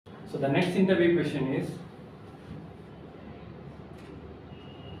So the next interview question is,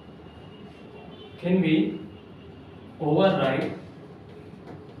 can we override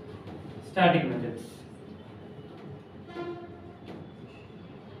static methods?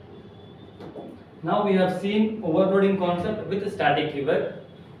 Now we have seen overloading concept with static keyword.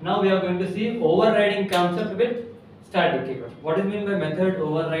 Now we are going to see overriding concept with static keyword. What is meant by method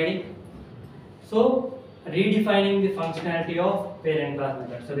overriding? So redefining the functionality of parent class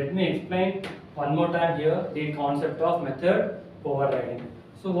method. So let me explain one more time here the concept of method overriding.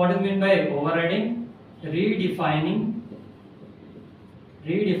 So what is meant by overriding? Redefining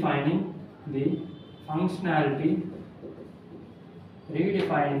the functionality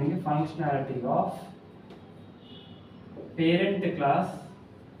of parent class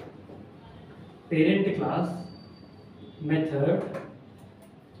method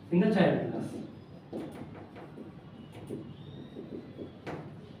in the child class.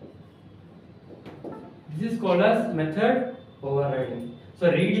 This is called as method overriding.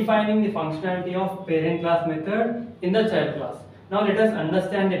 So redefining the functionality of parent class method in the child class. Now let us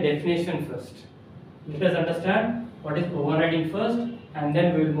understand the definition first. Let us understand what is overriding first, and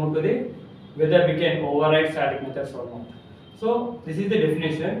then we will move to the whether we can override static methods or not. So this is the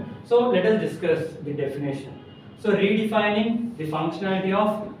definition. So let us discuss the definition. So redefining the functionality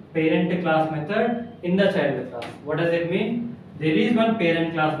of parent class method in the child class. What does it mean? There is one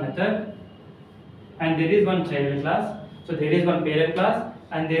parent class method and there is one child class. So there is one parent class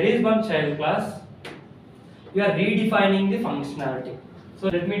and there is one child class. We are redefining the functionality. So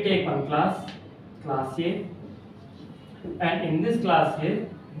let me take one class A, and in this class A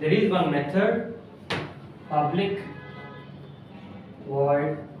there is one method public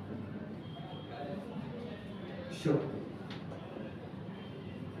void show.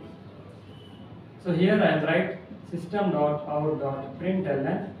 So here I will write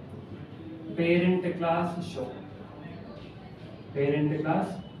system.out.println parent class show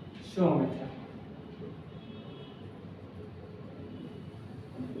method.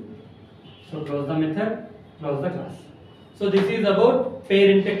 So close the method, close the class. So this is about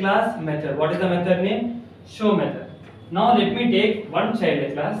parent class method. What is the method name? Show method. Now let me take one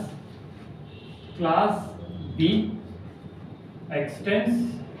child class, class B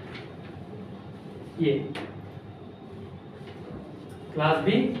extends A. Class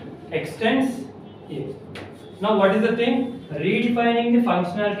B extends A. Now what is the thing? Redefining the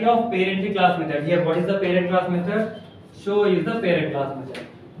functionality of parent class method. Here what is the parent class method? Show is the parent class method.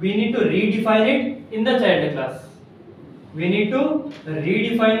 We need to redefine it in the child class. We need to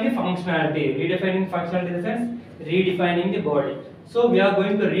redefine the functionality. Redefining functionality in the sense redefining the body. So we are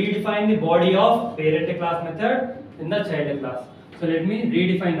going to redefine the body of parent class method in the child class. So let me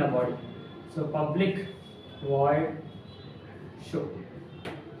redefine the body. So public void show.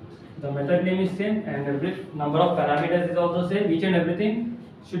 The method name is same and every number of parameters is also same. Each and everything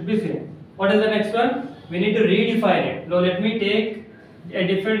should be same. What is the next one? We need to redefine it. Now let me take a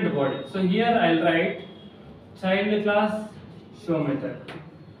different body. So here I will write child class show method.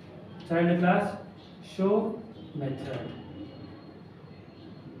 Child class show method.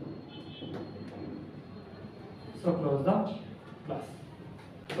 So close the class.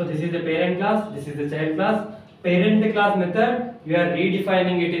 So this is the parent class, this is the child class. Parent class method, we are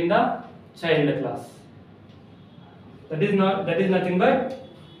redefining it in the child class. That is nothing but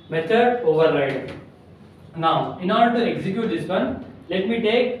method overriding. Now in order to execute this one, let me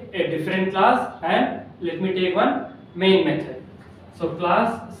take a different class and let me take one main method. So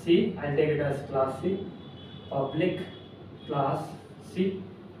class C, I will take it as class C, public class C.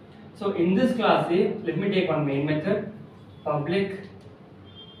 So in this class C, let me take one main method, public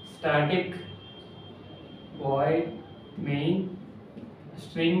static void main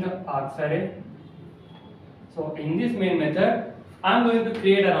string args array. So in this main method, I am going to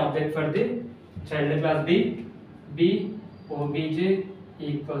create an object for the child class B obj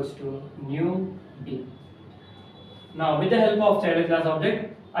equals to new B. Now with the help of child class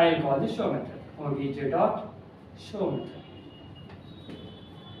object, I will call the show method obj dot show method.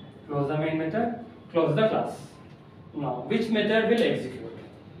 Close the main method, close the class. Now which method will execute?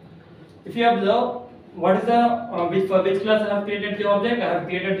 If you observe, what is the for which class I have created the object? I have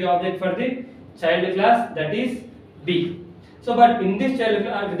created the object for the child class, that is B. So but in this child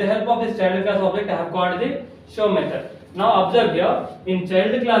class, with the help of this child class object, I have called the show method. Now observe here, in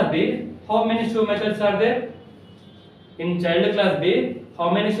child class B, how many show methods are there? In child class B, how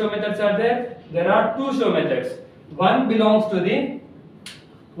many show methods are there? There are two show methods. One belongs to the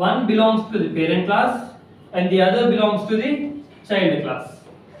parent class and the other belongs to the child class.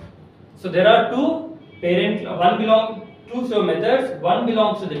 So there are two two show methods. One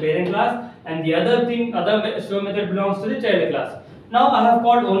belongs to the parent class and the other show method belongs to the child class. Now I have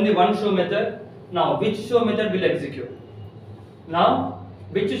called only one show method. Now which show method will execute? Now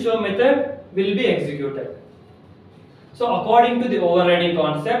which show method will be executed? So according to the overriding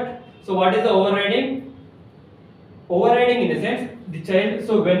concept, so what is the overriding? Overriding in the sense the child,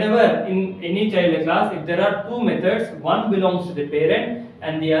 so whenever in any child class, if there are two methods, one belongs to the parent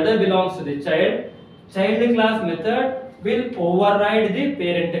and the other belongs to the child class method will override the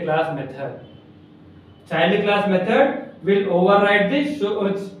parent class method. Child class method will override the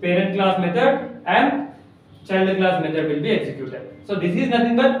parent class method and child class method will be executed. So this is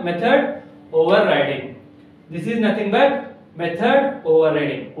nothing but method overriding. This is nothing but method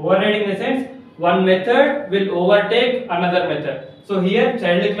overriding. Overriding in the sense one method will overtake another method. So here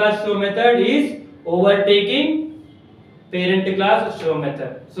child class show method is overtaking parent class show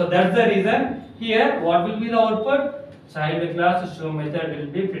method. So that's the reason here what will be the output? Child class show method will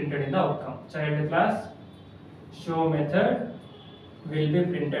be printed in the outcome. Child class show method will be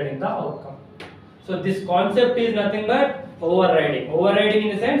printed in the outcome. So this concept is nothing but overriding. Overriding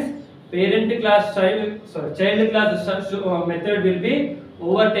in the sense child class method will be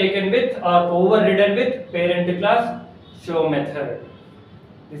overtaken with or overridden with parent class show method.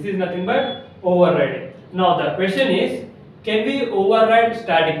 This is nothing but overriding. Now the question is, can we override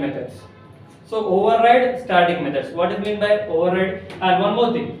static methods? So override static methods. What is meant by override? And one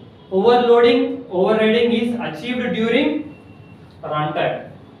more thing, overriding is achieved during runtime.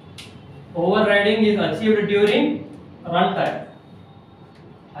 Overriding is achieved during runtime.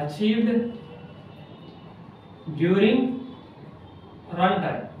 Achieved during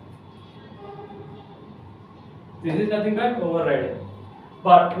runtime. This is nothing but overriding.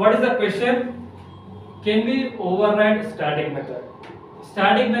 But what is the question? Can we override static method?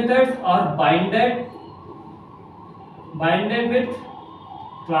 Static methods are binded with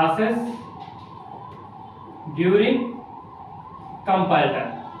classes during compile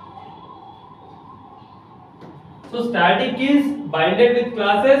time. So static is binded with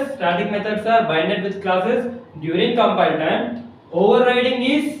classes, static methods are binded with classes during compile time. Overriding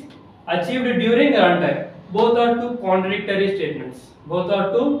is achieved during runtime. Both are two contradictory statements.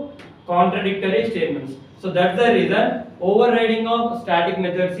 So that's the reason overriding of static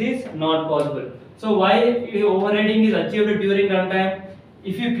methods is not possible. So why overriding is achieved during runtime?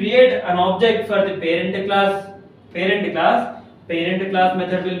 If you create an object for the parent class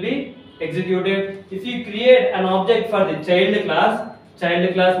method will be executed. If you create an object for the child class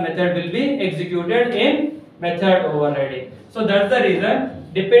method will be executed in method overriding. So that's the reason,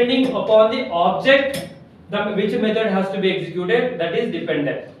 depending upon the object, which method has to be executed, that is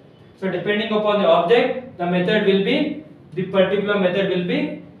dependent. So depending upon the object, the particular method will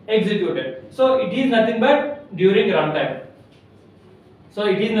be executed. So it is nothing but during runtime. So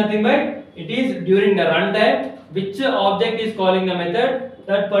it is during the runtime which object is calling the method,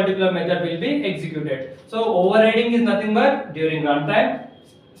 that particular method will be executed. So overriding is nothing but during runtime.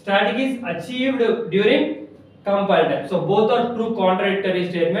 Static is achieved during compile time. So both are two contradictory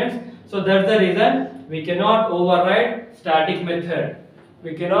statements. So that's the reason we cannot override static method.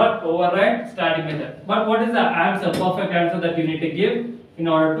 But what is the answer, perfect answer that you need to give in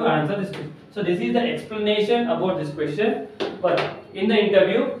order to answer this question? So this is the explanation about this question. But in the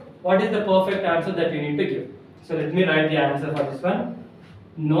interview, what is the perfect answer that you need to give? So let me write the answer for this one.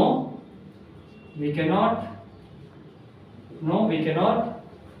 No, we cannot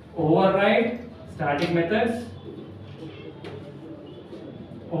override static methods.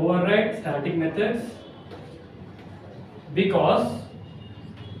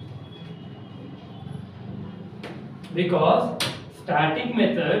 Because static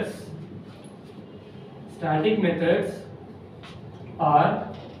methods are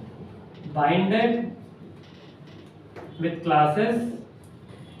binded with classes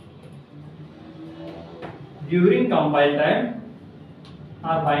during compile time,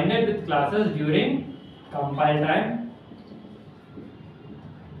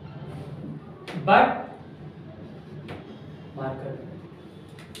 but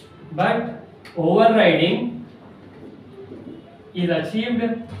overriding is achieved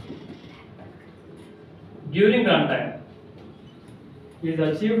during runtime.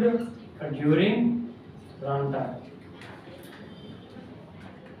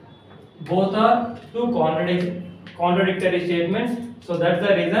 Both are two contradictory statements. So that's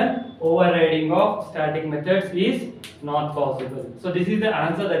the reason overriding of static methods is not possible. So this is the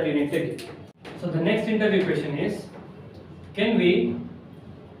answer that you need to give. So the next interview question is, can we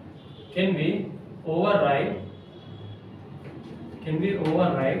override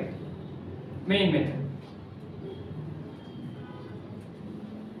main method?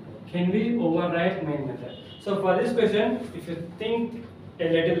 Can we override main method? So for this question, if you think a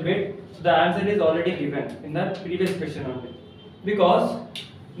little bit, so the answer is already given in the previous question only. Because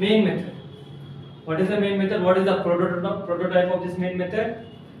main method. What is the main method? What is the prototype of this main method?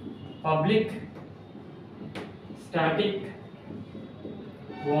 Public static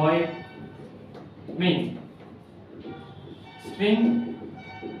void main string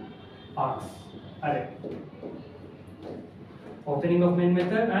args array. Opening of main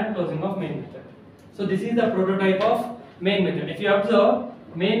method and closing of main method. So this is the prototype of main method. If you observe,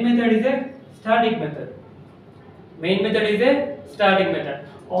 main method is a static method. Main method is a static method.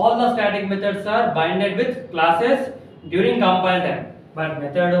 All the static methods are binded with classes during compile time, but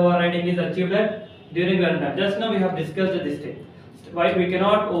method overriding is achieved during runtime. Just now we have discussed this thing. Why we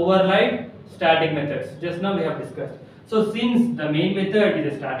cannot override static methods? Just now we have discussed. So since the main method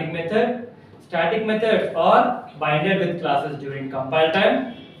is a static methods are binded with classes during compile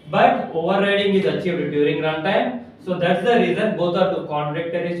time, but overriding is achieved during runtime. So that's the reason both are two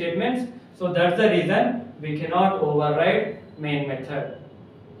contradictory statements. So that's the reason we cannot override main method.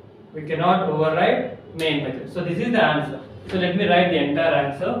 We cannot override main method. So this is the answer. So let me write the entire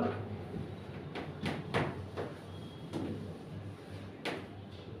answer.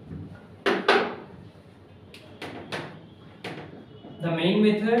 The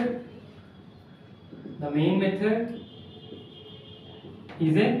main method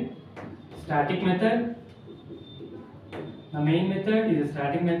is a static method. The main method is a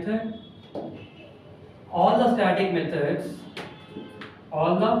static method. All the static methods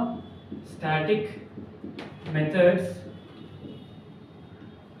are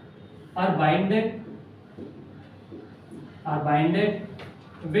binded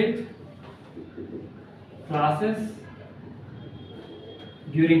with classes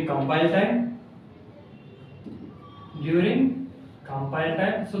during compile time.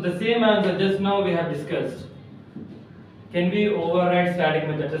 So the same answer just now we have discussed. Can we override static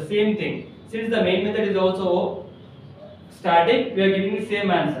method? The same thing. Since the main method is also static, we are giving the same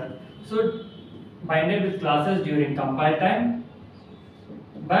answer. So binded with classes during compile time,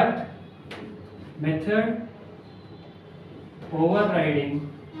 but method overriding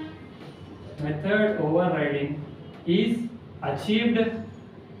is achieved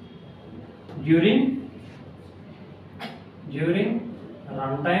during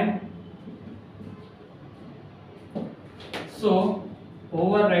runtime. So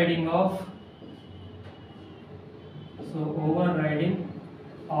overriding of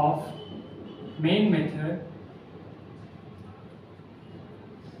main method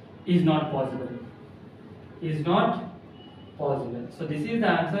is not possible. So this is the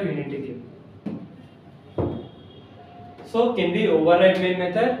answer you need to give. So can we override main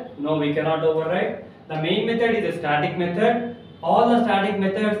method? No, we cannot override. The main method is a static method. All the static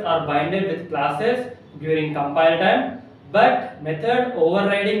methods are binded with classes during compile time, but method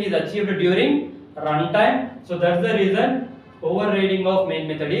overriding is achieved during runtime. So that's the reason overriding of main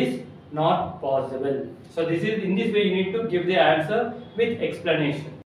method is not possible. So this is, in this way you need to give the answer with explanation.